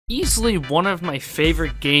Easily one of my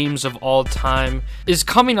favorite games of all time is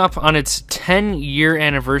coming up on its 10-year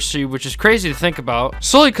anniversary, which is crazy to think about,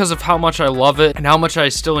 solely because of how much I love it and how much I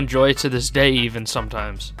still enjoy it to this day even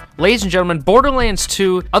sometimes. Ladies and gentlemen, Borderlands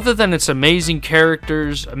 2, other than its amazing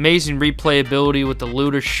characters, amazing replayability with the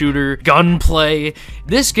looter-shooter gunplay,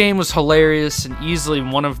 this game was hilarious and easily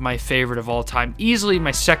one of my favorite of all time. Easily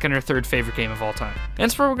my second or third favorite game of all time. And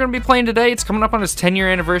that's what we're going to be playing today. It's coming up on its 10-year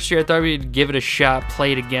anniversary. I thought we'd give it a shot,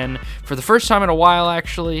 play it again. For the first time in a while,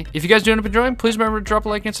 actually. If you guys do end up enjoying, please remember to drop a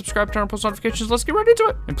like and subscribe, turn on post notifications. Let's get right into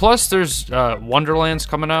it. And plus, there's Wonderlands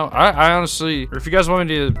coming out. I honestly, or if you guys want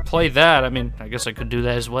me to play that, I mean, I guess I could do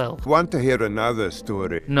that as well. Want to hear another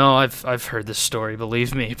story? No, I've heard this story,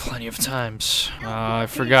 believe me, plenty of times. I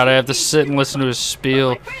forgot I have to sit and listen to his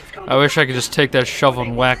spiel. I wish I could just take that shovel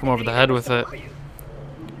and whack him over the head with it.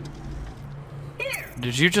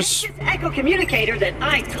 Did you just... This echo communicator that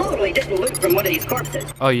I totally didn't loot from one of these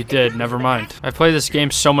corpses. Oh, you did. Never mind. I played this game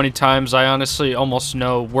so many times, I honestly almost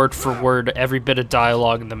know word for word every bit of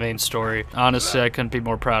dialogue in the main story. Honestly, I couldn't be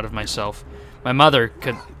more proud of myself. My mother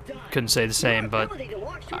couldn't say the same, but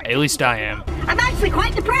at least I am. I'm actually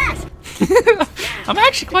quite depressed. I'm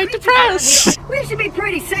actually quite depressed. We should be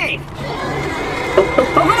pretty safe.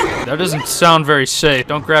 That doesn't sound very safe.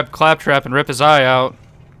 Don't grab Claptrap and rip his eye out.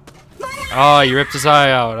 Oh, you ripped his eye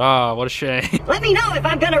out. Oh, what a shame. Let me know if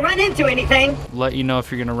I'm gonna run into anything. Let you know if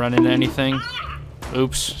you're gonna run into anything.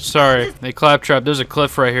 Oops, sorry. Hey, Claptrap, there's a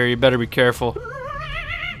cliff right here. You better be careful.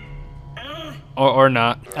 Or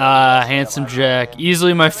not. Handsome Jack.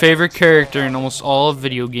 Easily my favorite character in almost all of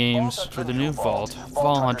video games. For the new vault,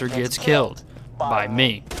 Vault Hunter gets killed. By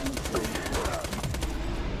me.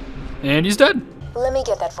 And he's dead. Let me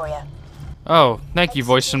get that for you. Oh, thank you,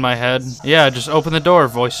 voice in my head. Yeah, just open the door,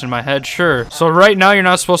 voice in my head, sure. So right now you're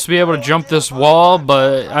not supposed to be able to jump this wall,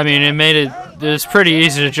 but, I mean, it's pretty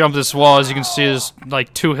easy to jump this wall. As you can see, there's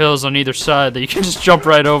like 2 hills on either side that you can just jump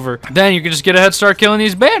right over. Then you can just get a head start killing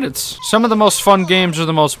these bandits. Some of the most fun games are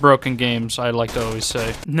the most broken games, I like to always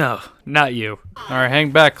say. No, not you. Alright, hang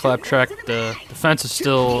back, Claptrap. The fence is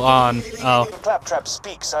still on. Oh. Claptrap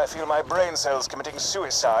speaks, I feel my brain cells committing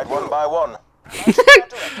suicide one by one.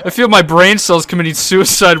 I feel my brain cells committing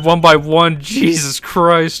suicide one by one. Jesus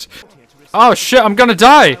Christ. Oh shit, I'm gonna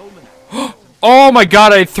die. Oh my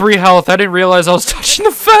god, I had 3 health. I didn't realize I was touching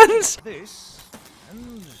the fence.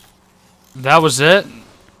 That was it?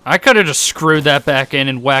 I could have just screwed that back in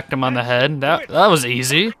and whacked him on the head. That was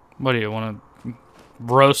easy. What do you want to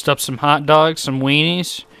roast up some hot dogs, some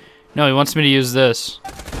weenies? No, he wants me to use this.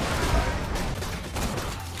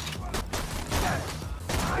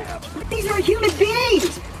 These are human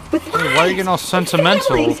beings with lives. Hey, why are you getting all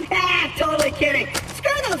sentimental? Totally kidding.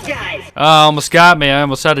 Screw those guys. Almost got me. I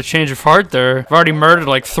almost had a change of heart there. I've already murdered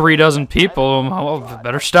like 3 dozen people. Oh,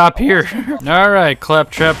 better stop here. Alright,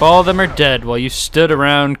 Claptrap, all of them are dead while you stood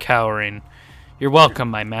around cowering. You're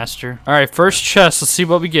welcome, my master. Alright, first chest. Let's see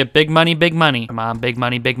what we get. Big money, big money. Come on, big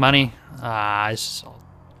money, big money. This is all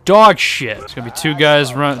dog shit. It's gonna be 2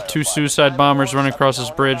 guys, 2 suicide bombers running across this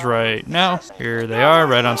bridge right now. Here they are,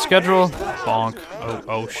 right on schedule. Bonk.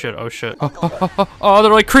 Oh shit, oh shit. Oh,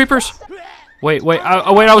 they're like creepers. Wait,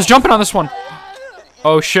 I was jumping on this one.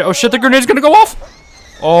 Oh shit, the grenade's gonna go off.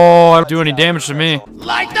 Oh, I don't do any damage to me.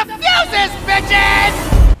 Light the fuses,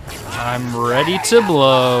 bitches! I'm ready to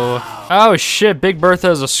blow. Oh shit, Big Bertha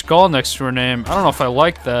has a skull next to her name. I don't know if I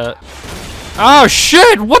like that. Oh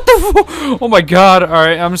shit! What the? Oh my god! All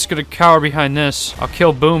right, I'm just gonna cower behind this. I'll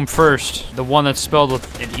kill Boom first, the one that's spelled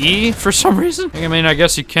with an E for some reason. I mean, I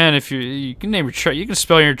guess you can if you can name your child. You can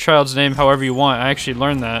spell your child's name however you want. I actually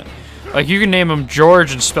learned that. Like you can name him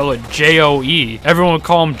George and spell it J-O-E. Everyone would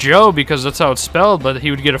call him Joe because that's how it's spelled, but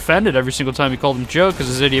he would get offended every single time you called him Joe because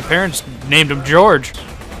his idiot parents named him George.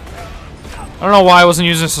 I don't know why I wasn't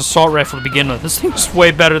using this assault rifle to begin with. This thing's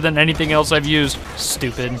way better than anything else I've used.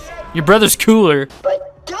 Stupid. Your brother's cooler.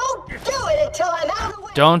 But don't do it until I'm out of the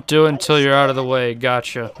way. Don't do it until you're out of the way.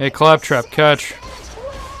 Gotcha. Hey, Claptrap, catch.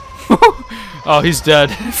 Oh, he's dead.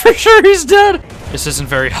 For sure he's dead. This isn't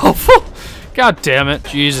very helpful. God damn it.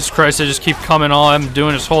 Jesus Christ, I just keep coming. All I'm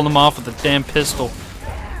doing is holding him off with a damn pistol.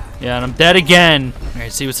 Yeah, and I'm dead again.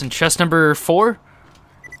 Alright, see what's in chest number 4?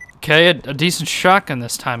 Okay, a decent shotgun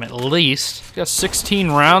this time at least. Got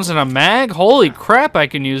 16 rounds and a mag? Holy crap, I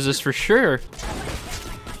can use this for sure.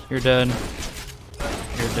 You're dead.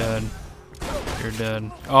 You're dead. You're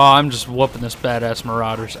dead. Oh, I'm just whooping this badass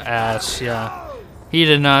Marauder's ass, yeah. He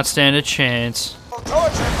did not stand a chance.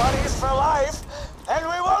 Torture buddies for life, and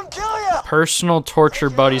we won't kill you. Personal torture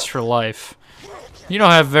buddies for life. You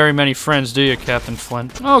don't have very many friends, do you, Captain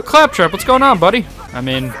Flint? Oh, Claptrap, what's going on, buddy? I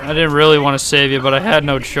mean, I didn't really want to save you, but I had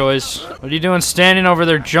no choice. What are you doing standing over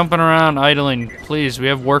there jumping around, idling? Please, we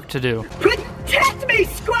have work to do. Protect me,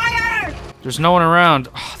 Squire! There's no one around.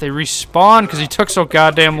 Oh, they respawn because he took so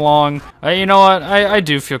goddamn long. You know what? I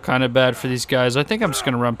do feel kind of bad for these guys. I think I'm just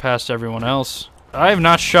going to run past everyone else. I have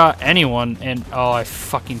not shot anyone, and oh, I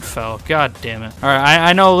fucking fell. God damn it. All right,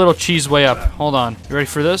 I know a little cheese way up. Hold on. You ready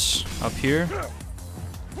for this? Up here.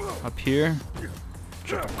 Up here.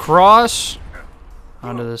 Jump across.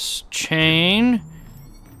 Onto this chain.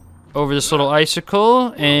 Over this little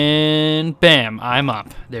icicle, and bam, I'm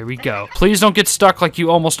up. There we go. Please don't get stuck like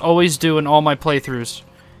you almost always do in all my playthroughs.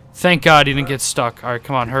 Thank God you didn't get stuck. All right,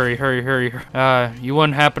 come on, hurry, hurry, hurry. You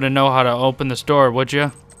wouldn't happen to know how to open this door, would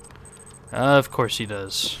you? Of course he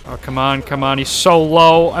does. Oh, come on, come on. He's so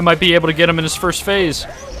low. I might be able to get him in his first phase.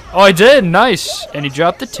 Oh, I did. Nice. And he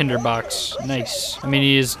dropped the tinderbox. Nice. I mean,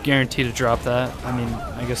 he is guaranteed to drop that. I mean,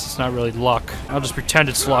 I guess it's not really luck. I'll just pretend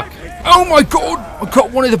it's luck. Oh my God! I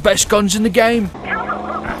got one of the best guns in the game.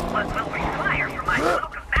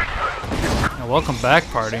 A welcome back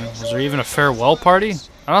party. Is there even a farewell party?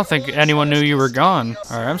 I don't think anyone knew you were gone.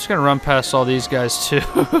 All right, I'm just gonna run past all these guys too.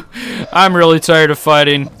 I'm really tired of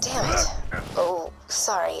fighting. Damn it. Oh,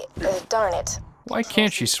 sorry. Darn it. Why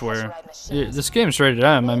can't she swear? This game's rated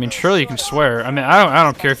M. I mean, surely you can swear. I mean, I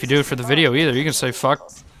don't care if you do it for the video either. You can say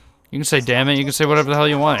fuck. You can say damn it. You can say whatever the hell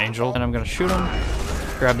you want, Angel. And I'm gonna shoot him.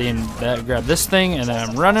 Grab this thing, and then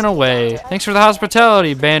I'm running away. Thanks for the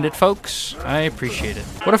hospitality, bandit folks. I appreciate it.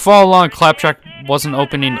 What if all along Claptrap wasn't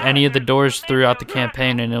opening any of the doors throughout the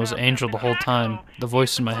campaign, and it was Angel the whole time? The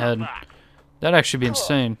voice in my head. That'd actually be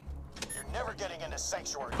insane.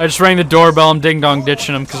 I just rang the doorbell. I'm ding-dong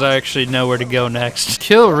ditching him because I actually know where to go next.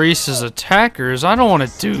 Kill Reese's attackers? I don't want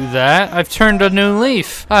to do that. I've turned a new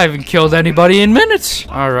leaf. I haven't killed anybody in minutes.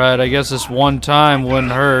 Alright, I guess this one time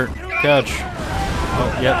wouldn't hurt. Catch.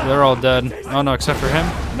 Oh, yep, they're all dead. Oh, no, except for him?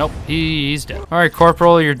 Nope, he's dead. Alright,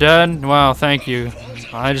 Corporal, you're dead? Wow, thank you.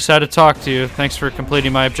 I just had to talk to you. Thanks for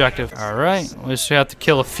completing my objective. Alright, we just have to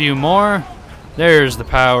kill a few more. There's the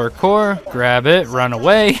power core. Grab it, run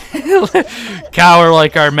away. Cower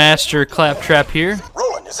like our master Claptrap here.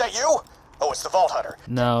 Roland, is that you? Oh, it's the Vault Hunter.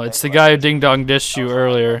 No, it's the guy who ding-dong dished you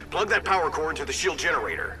earlier. Plug that power core into the shield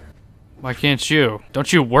generator. Why can't you?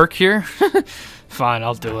 Don't you work here? Fine,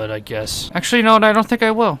 I'll do it, I guess. Actually, you know what? I don't think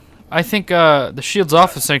I will. I think the shield's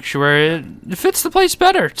off the sanctuary. It fits the place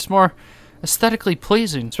better. It's more aesthetically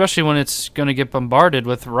pleasing, especially when it's gonna get bombarded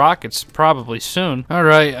with rockets probably soon.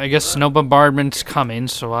 Alright, I guess no bombardment's coming,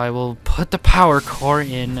 so I will put the power core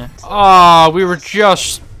in. Ah, we were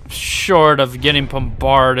just short of getting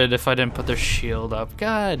bombarded if I didn't put the shield up.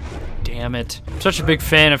 God damn it. I'm such a big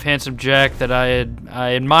fan of Handsome Jack that I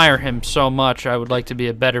admire him so much. I would like to be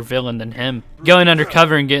a better villain than him. Going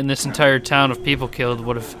undercover and getting this entire town of people killed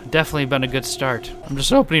would have definitely been a good start. I'm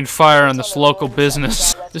just opening fire on this local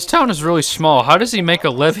business. This town is really small. How does he make a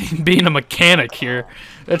living being a mechanic here?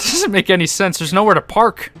 That doesn't make any sense. There's nowhere to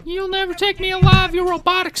park. You'll never take me alive, you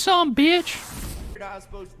robotic son, bitch.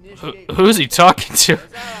 Who's he talking to?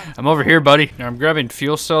 I'm over here, buddy. I'm grabbing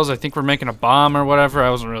fuel cells. I think we're making a bomb or whatever.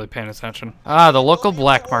 I wasn't really paying attention. Ah, the local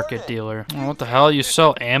black market dealer. Oh, what the hell? You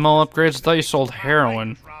sell ammo upgrades? I thought you sold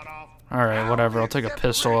heroin. Alright, whatever. I'll take a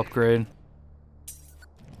pistol upgrade.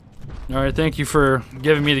 Alright, thank you for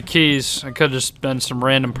giving me the keys. I could have just been some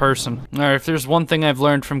random person. Alright, if there's one thing I've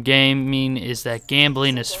learned from gaming is that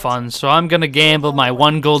gambling is fun. So I'm gonna gamble my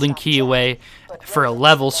one golden key away for a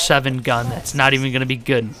level 7 gun that's not even gonna be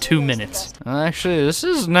good in 2 minutes. Actually, this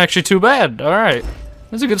isn't actually too bad. Alright.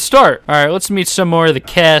 That's a good start. Alright, let's meet some more of the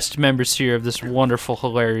cast members here of this wonderful,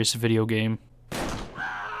 hilarious video game.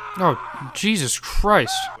 Oh, Jesus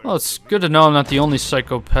Christ. Well, it's good to know I'm not the only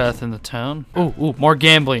psychopath in the town. Ooh, more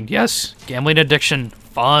gambling. Yes, gambling addiction.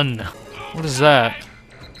 Fun. What is that?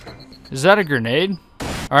 Is that a grenade?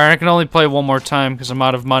 Alright, I can only play one more time because I'm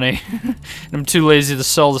out of money. And I'm too lazy to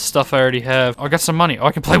sell the stuff I already have. Oh, I got some money. Oh,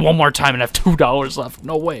 I can play one more time and have $2 left.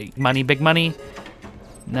 No way. Money, big money?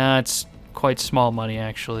 Nah, it's quite small money,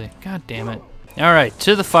 actually. God damn it. Alright,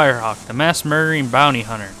 to the Firehawk, the mass murdering bounty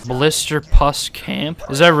hunter. Blister Pus Camp.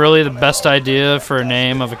 Is that really the best idea for a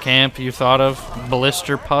name of a camp you thought of?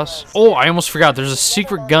 Blister Pus? Oh, I almost forgot. There's a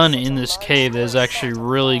secret gun in this cave that is actually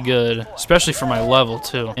really good. Especially for my level,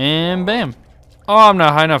 too. And bam. Oh, I'm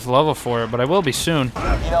not high enough level for it, but I will be soon.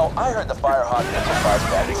 You know, I heard the Firehawk liquefies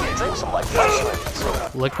bandits and drinks them like flesh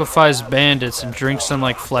smoothies. Liquefies bandits and drinks them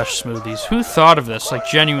like flesh smoothies. Who thought of this? Like,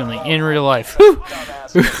 genuinely, in real life.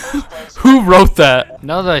 Who wrote that?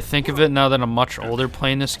 Now that I think of it, now that I'm much older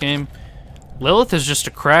playing this game, Lilith is just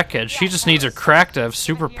a crackhead. She just needs her crack to have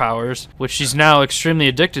superpowers, which she's now extremely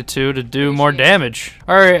addicted to do more damage.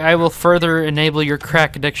 Alright, I will further enable your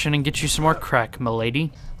crack addiction and get you some more crack,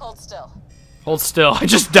 milady. Hold still. Hold still. I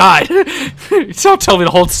just died. Don't tell me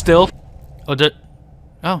to hold still. Oh,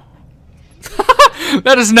 Oh.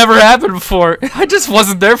 That has never happened before. I just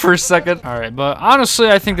wasn't there for a second. Alright, but honestly,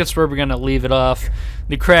 I think that's where we're gonna leave it off.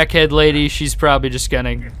 The crackhead lady, she's probably just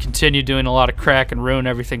gonna continue doing a lot of crack and ruin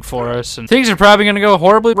everything for us. And things are probably gonna go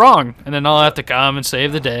horribly wrong. And then I'll have to come and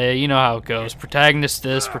save the day. You know how it goes. Protagonist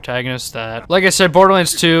this, protagonist that. Like I said,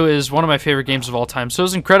 Borderlands 2 is one of my favorite games of all time. So it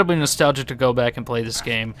was incredibly nostalgic to go back and play this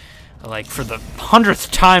game. Like, for the 100th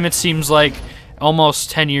time, it seems like. Almost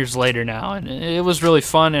 10 years later now, and it was really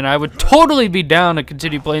fun, and I would totally be down to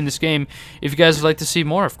continue playing this game if you guys would like to see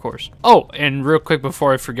more, of course. Oh, and real quick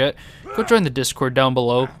before I forget, go join the Discord down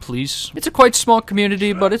below, please. It's a quite small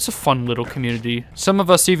community, but it's a fun little community. Some of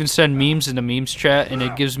us even send memes in the memes chat, and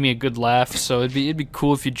it gives me a good laugh, so it'd be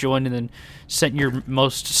cool if you joined and then sent your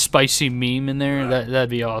most spicy meme in there. That'd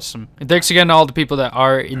be awesome. And thanks again to all the people that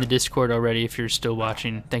are in the Discord already. If you're still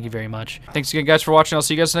watching, thank you very much. Thanks again, guys, for watching. I'll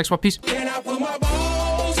see you guys next one. Peace.